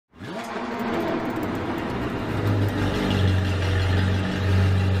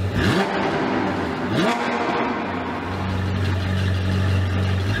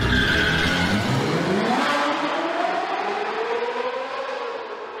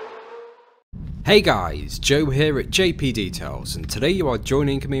Hey guys, Joe here at JP Details, and today you are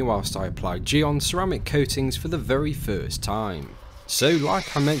joining me whilst I apply Gyeon ceramic coatings for the very first time. So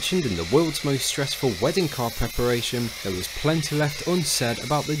like I mentioned in the world's most stressful wedding card preparation, there was plenty left unsaid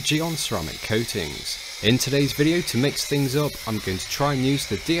about the Gyeon ceramic coatings. In today's video, to mix things up, I'm going to try and use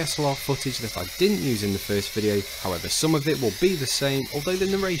the DSLR footage that I didn't use in the first video, however some of it will be the same, although the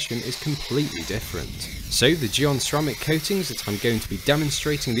narration is completely different. So the Gyeon ceramic coatings that I'm going to be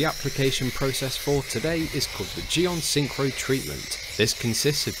demonstrating the application process for today is called the Gyeon Syncro treatment. This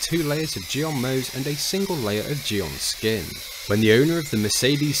consists of 2 layers of Gyeon Mohs and a single layer of Gyeon skin. When the owner of the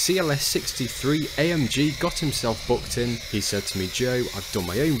Mercedes CLS 63 AMG got himself booked in, he said to me, "Joe, I've done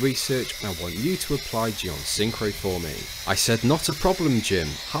my own research and I want you to apply Gyeon Syncro for me." I said, "Not a problem, Jim.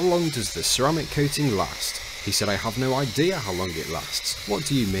 How long does the ceramic coating last?" He said, "I have no idea how long it lasts. What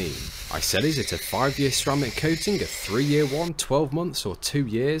do you mean?" I said, "Is it a 5-year ceramic coating, a 3-year one, 12 months or 2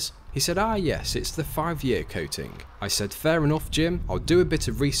 years? He said, "Ah yes, it's the 5-year coating." I said, "Fair enough, Jim. I'll do a bit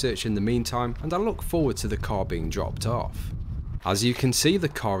of research in the meantime and I look forward to the car being dropped off." As you can see, the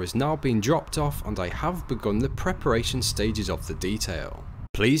car is now being dropped off and I have begun the preparation stages of the detail.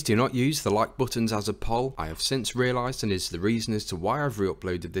 Please do not use the like buttons as a poll. I have since realised and is the reason as to why I've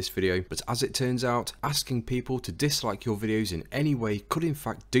re-uploaded this video, but as it turns out, asking people to dislike your videos in any way could in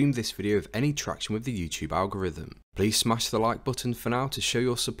fact doom this video of any traction with the YouTube algorithm. Please smash the like button for now to show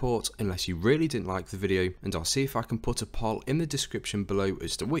your support unless you really didn't like the video, and I'll see if I can put a poll in the description below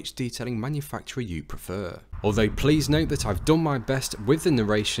as to which detailing manufacturer you prefer. Although please note that I've done my best with the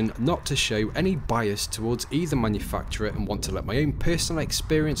narration not to show any bias towards either manufacturer and want to let my own personal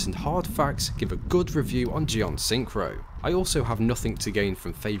experience and hard facts give a good review on Gyeon Syncro. I also have nothing to gain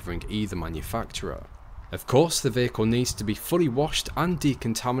from favouring either manufacturer. Of course, the vehicle needs to be fully washed and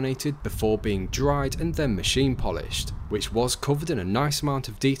decontaminated before being dried and then machine polished, which was covered in a nice amount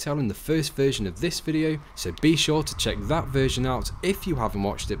of detail in the first version of this video, so be sure to check that version out if you haven't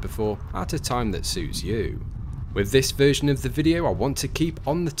watched it before at a time that suits you. With this version of the video, I want to keep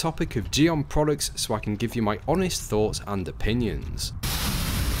on the topic of Gyeon products so I can give you my honest thoughts and opinions.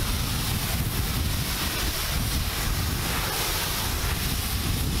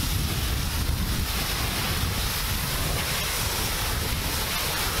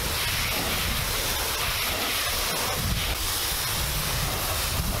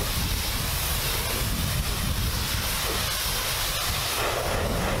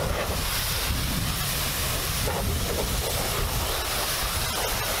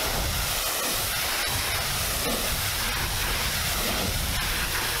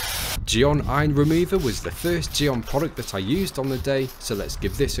 Gyeon Iron Remover was the first Gyeon product that I used on the day, so let's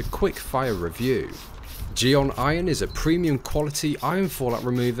give this a quick fire review. Gyeon Iron is a premium quality iron fallout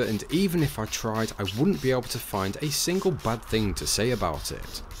remover, and even if I tried, I wouldn't be able to find a single bad thing to say about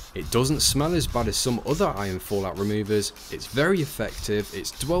it. It doesn't smell as bad as some other iron fallout removers, it's very effective,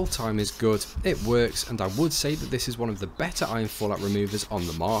 its dwell time is good, it works, and I would say that this is one of the better iron fallout removers on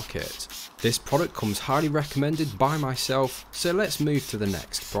the market. This product comes highly recommended by myself, so let's move to the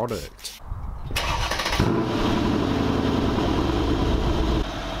next product.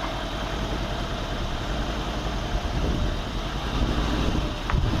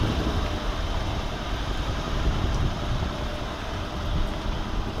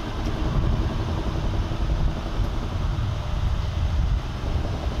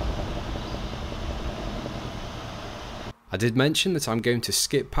 I did mention that I'm going to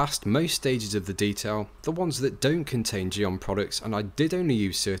skip past most stages of the detail, the ones that don't contain Gyeon products, and I did only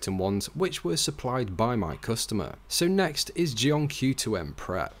use certain ones which were supplied by my customer. So next is Gyeon Q2M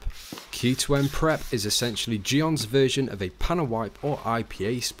Prep. Q2M Prep is essentially Gyeon's version of a panel wipe or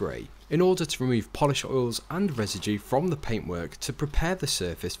IPA spray, in order to remove polish oils and residue from the paintwork to prepare the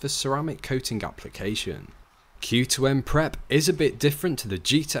surface for ceramic coating application. Q2M Prep is a bit different to the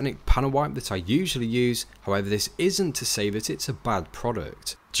Gtechniq panel wipe that I usually use, however this isn't to say that it's a bad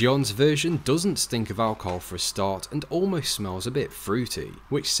product. Gyeon's version doesn't stink of alcohol for a start and almost smells a bit fruity,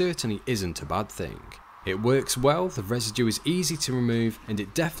 which certainly isn't a bad thing. It works well, the residue is easy to remove, and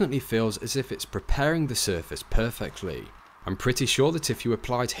it definitely feels as if it's preparing the surface perfectly. I'm pretty sure that if you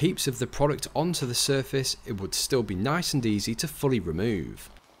applied heaps of the product onto the surface, it would still be nice and easy to fully remove.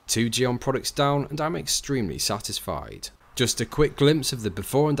 2 Gyeon products down and I'm extremely satisfied. Just a quick glimpse of the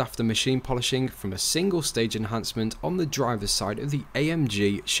before and after machine polishing from a single stage enhancement on the driver's side of the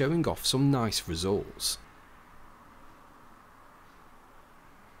AMG, showing off some nice results.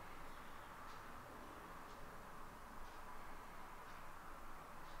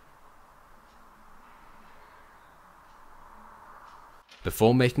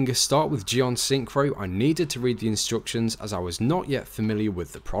 Before making a start with Gyeon Syncro, I needed to read the instructions as I was not yet familiar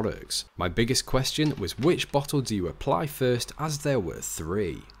with the products. My biggest question was which bottle do you apply first, as there were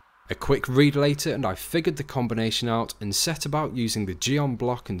 3. A quick read later and I figured the combination out and set about using the Gyeon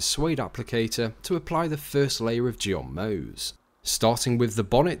block and suede applicator to apply the first layer of Gyeon Mose. Starting with the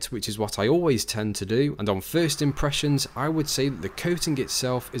bonnet, which is what I always tend to do, and on first impressions I would say that the coating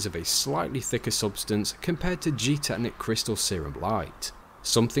itself is of a slightly thicker substance compared to Gtechniq Crystal Serum Light.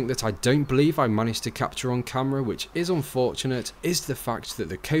 Something that I don't believe I managed to capture on camera, which is unfortunate, is the fact that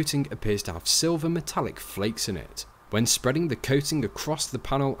the coating appears to have silver metallic flakes in it. When spreading the coating across the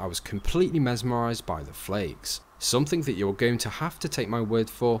panel, I was completely mesmerised by the flakes. Something that you're going to have to take my word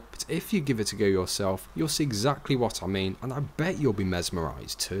for, but if you give it a go yourself, you'll see exactly what I mean, and I bet you'll be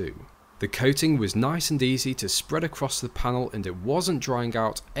mesmerised too. The coating was nice and easy to spread across the panel, and it wasn't drying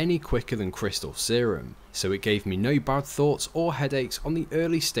out any quicker than Crystal Serum, so it gave me no bad thoughts or headaches on the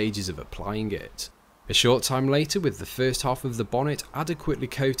early stages of applying it. A short time later, with the first half of the bonnet adequately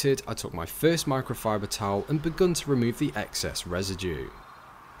coated, I took my first microfiber towel and begun to remove the excess residue.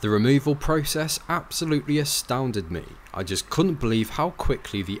 The removal process absolutely astounded me. I just couldn't believe how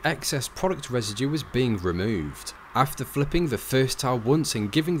quickly the excess product residue was being removed. After flipping the first towel once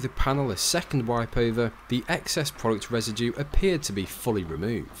and giving the panel a second wipe over, the excess product residue appeared to be fully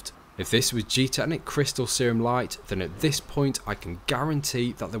removed. If this was Gtechniq Crystal Serum Light, then at this point I can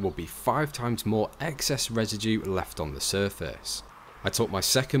guarantee that there will be 5 times more excess residue left on the surface. I took my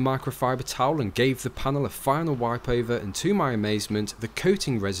second microfiber towel and gave the panel a final wipe over, and to my amazement the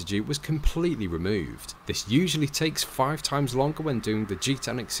coating residue was completely removed. This usually takes 5 times longer when doing the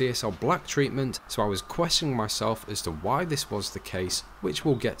Gtechniq CSL black treatment, so I was questioning myself as to why this was the case, which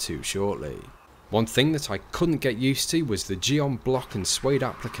we'll get to shortly. One thing that I couldn't get used to was the Gyeon block and suede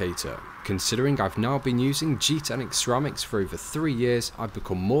applicator. Considering I've now been using Gtechniq ceramics for over 3 years, I've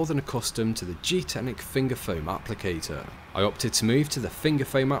become more than accustomed to the Gtechniq finger foam applicator. I opted to move to the finger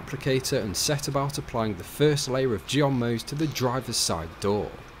foam applicator and set about applying the first layer of Gyeon Mose to the driver's side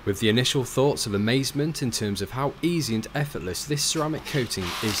door. With the initial thoughts of amazement in terms of how easy and effortless this ceramic coating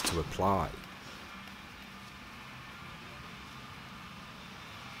is to apply.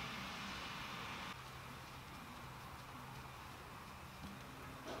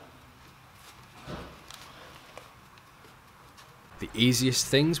 The easiest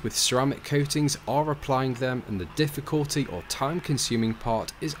things with ceramic coatings are applying them, and the difficulty or time consuming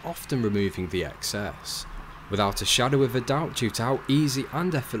part is often removing the excess. Without a shadow of a doubt, due to how easy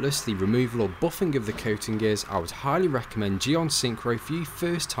and effortless the removal or buffing of the coating is, I would highly recommend Gyeon Syncro for you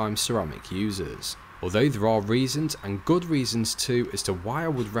first time ceramic users. Although there are reasons, and good reasons too, as to why I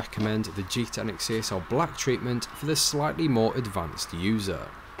would recommend the Gtechniq CSL black treatment for the slightly more advanced user.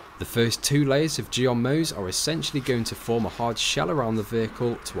 The first 2 layers of Gyeon Mose are essentially going to form a hard shell around the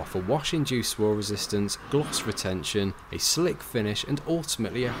vehicle to offer wash-induced swirl resistance, gloss retention, a slick finish, and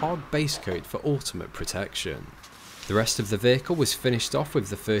ultimately a hard base coat for ultimate protection. The rest of the vehicle was finished off with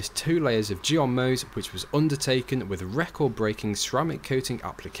the first 2 layers of Gyeon Mose, which was undertaken with record-breaking ceramic coating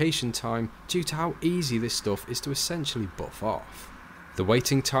application time due to how easy this stuff is to essentially buff off. The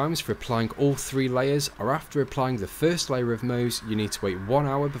waiting times for applying all 3 layers are: after applying the first layer of Mose, you need to wait 1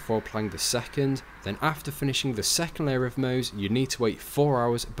 hour before applying the second, then after finishing the second layer of Mose, you need to wait 4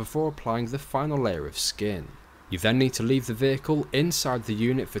 hours before applying the final layer of skin. You then need to leave the vehicle inside the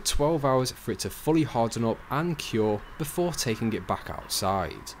unit for 12 hours for it to fully harden up and cure before taking it back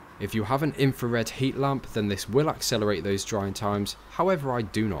outside. If you have an infrared heat lamp, then this will accelerate those drying times, however I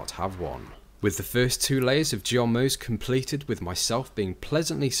do not have one. With the first 2 layers of Gyeon Mose completed, with myself being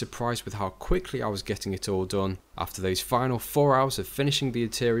pleasantly surprised with how quickly I was getting it all done, after those final 4 hours of finishing the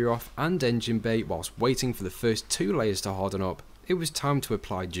interior off and engine bay whilst waiting for the first 2 layers to harden up, it was time to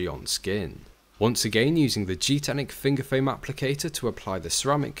apply Gyeon Skin. Once again using the Gtechniq finger foam applicator to apply the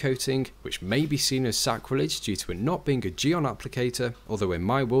ceramic coating, which may be seen as sacrilege due to it not being a Gyeon applicator, although in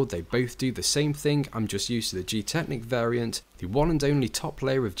my world they both do the same thing, I'm just used to the Gtechniq variant. The one and only top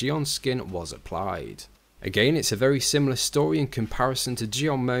layer of Gyeon Skin was applied. Again, it's a very similar story in comparison to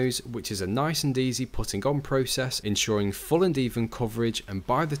Gyeon Mose, which is a nice and easy putting on process, ensuring full and even coverage, and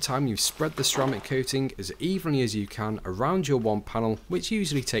by the time you've spread the ceramic coating as evenly as you can around your one panel, which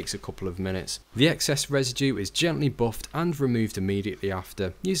usually takes a couple of minutes, the excess residue is gently buffed and removed immediately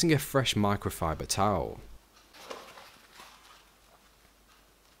after using a fresh microfiber towel.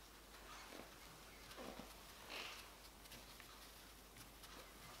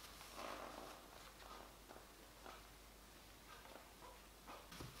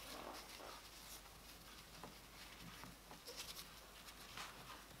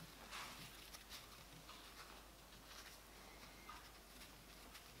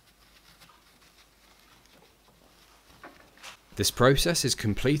 This process is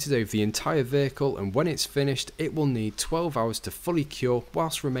completed over the entire vehicle, and when it's finished it will need 12 hours to fully cure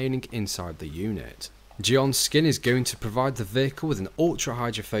whilst remaining inside the unit. Gyeon Skin is going to provide the vehicle with an ultra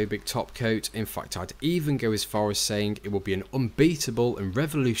hydrophobic top coat. In fact, I'd even go as far as saying it will be an unbeatable and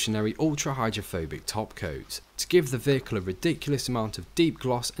revolutionary ultra hydrophobic top coat to give the vehicle a ridiculous amount of deep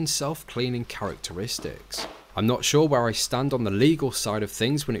gloss and self-cleaning characteristics. I'm not sure where I stand on the legal side of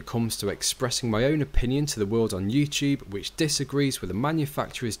things when it comes to expressing my own opinion to the world on YouTube, which disagrees with the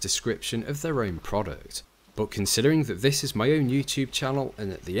manufacturer's description of their own product. But considering that this is my own YouTube channel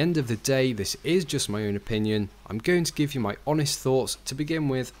and at the end of the day this is just my own opinion, I'm going to give you my honest thoughts to begin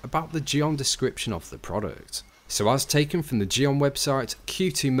with about the Gyeon description of the product. So as taken from the Gyeon website,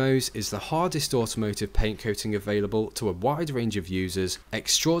 Q2 Mose is the hardest automotive paint coating available to a wide range of users.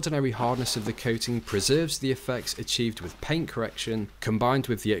 Extraordinary hardness of the coating preserves the effects achieved with paint correction, combined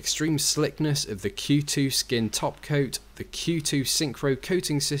with the extreme slickness of the Q2 Skin top coat. The Q2 Syncro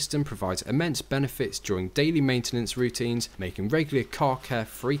coating system provides immense benefits during daily maintenance routines, making regular car care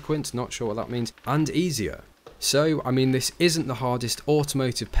frequent, not sure what that means, and easier. So, I mean, this isn't the hardest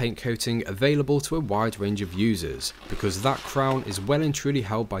automotive paint coating available to a wide range of users, because that crown is well and truly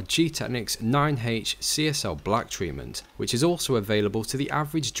held by Gtechniq's 9H CSL Black treatment, which is also available to the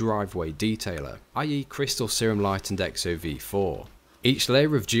average driveway detailer, i.e. Crystal Serum Light and XOV4. Each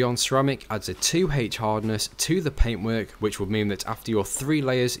layer of Gyeon ceramic adds a 2H hardness to the paintwork, which would mean that after your 3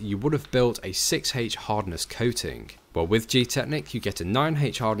 layers you would have built a 6H hardness coating. Well, with Gtechniq you get a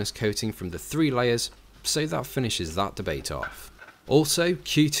 9H hardness coating from the 3 layers, so that finishes that debate off. Also,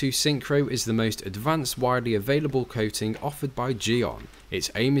 Q2 Syncro is the most advanced widely available coating offered by Gyeon.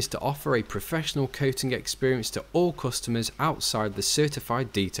 Its aim is to offer a professional coating experience to all customers outside the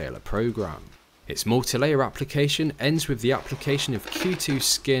certified detailer program. Its multi-layer application ends with the application of Q2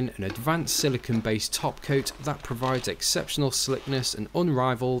 Skin, an advanced silicone-based top coat that provides exceptional slickness and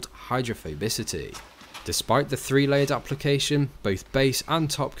unrivaled hydrophobicity. Despite the 3-layered application, both base and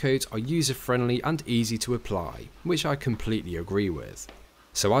top coat are user-friendly and easy to apply, which I completely agree with.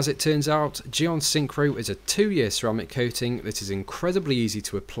 So as it turns out, Gyeon Syncro is a 2-year ceramic coating that is incredibly easy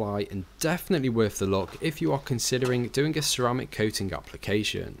to apply and definitely worth the look if you are considering doing a ceramic coating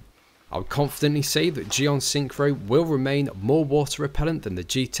application. I would confidently say that Gyeon Syncro will remain more water repellent than the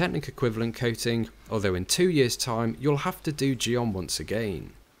Gtechniq equivalent coating, although in 2 years time you'll have to do Gyeon once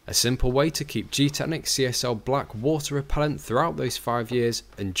again. A simple way to keep Gtechniq CSL Black water repellent throughout those 5 years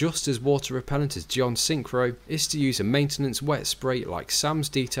and just as water repellent as Gyeon Syncro is to use a maintenance wet spray like Sam's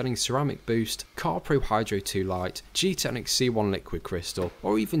Detailing Ceramic Boost, CarPro Hydro 2 Light, Gtechniq C1 Liquid Crystal,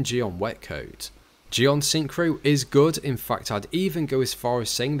 or even Gyeon Wet Coat. Gyeon Syncro is good. In fact, I'd even go as far as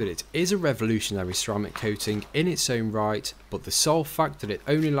saying that it is a revolutionary ceramic coating in its own right, but the sole fact that it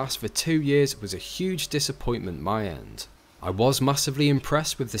only lasts for 2 years was a huge disappointment my end. I was massively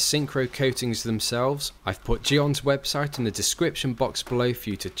impressed with the Syncro coatings themselves. I've put Gyeon's website in the description box below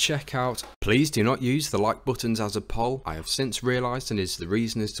for you to check out. Please do not use the like buttons as a poll. I have since realised and is the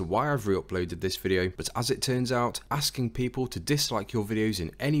reason as to why I've re-uploaded this video, but as it turns out, asking people to dislike your videos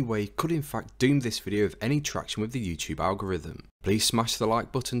in any way could in fact doom this video of any traction with the YouTube algorithm. Please smash the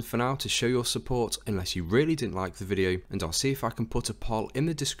like button for now to show your support unless you really didn't like the video, and I'll see if I can put a poll in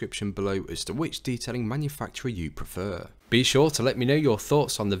the description below as to which detailing manufacturer you prefer. Be sure to let me know your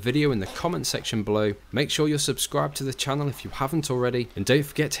thoughts on the video in the comment section below. Make sure you're subscribed to the channel if you haven't already, and don't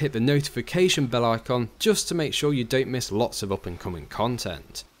forget to hit the notification bell icon just to make sure you don't miss lots of up and coming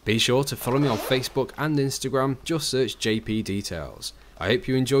content. Be sure to follow me on Facebook and Instagram, just search JP Details. I hope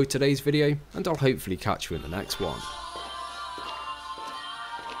you enjoyed today's video, and I'll hopefully catch you in the next one.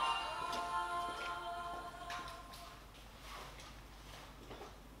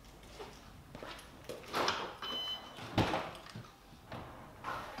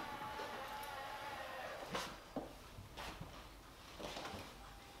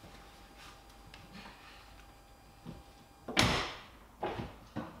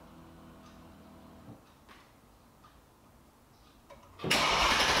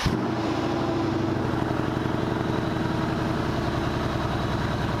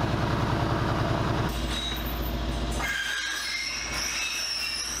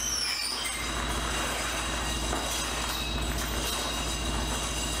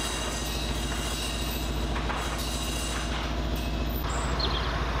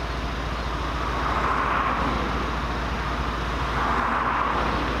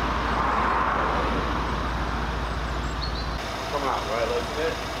 Right, look at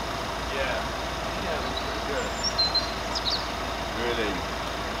it. Yeah, that's pretty good. Really?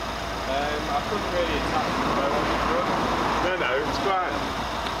 I couldn't really attach the bow on the front. No, it's fine.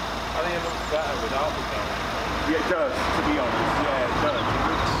 I think it looks better without the bow. Yeah, it does, to be honest. Yeah, it does. You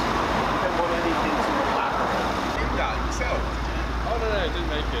don't want anything to look like that. You done yourself? Oh no, it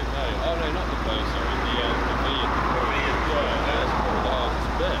didn't make it, no. Oh no, not the flow, sorry, the V. Yeah, that's probably the hardest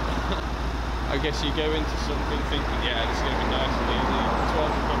bit. I guess you go into something thinking, yeah, this is going to be nice and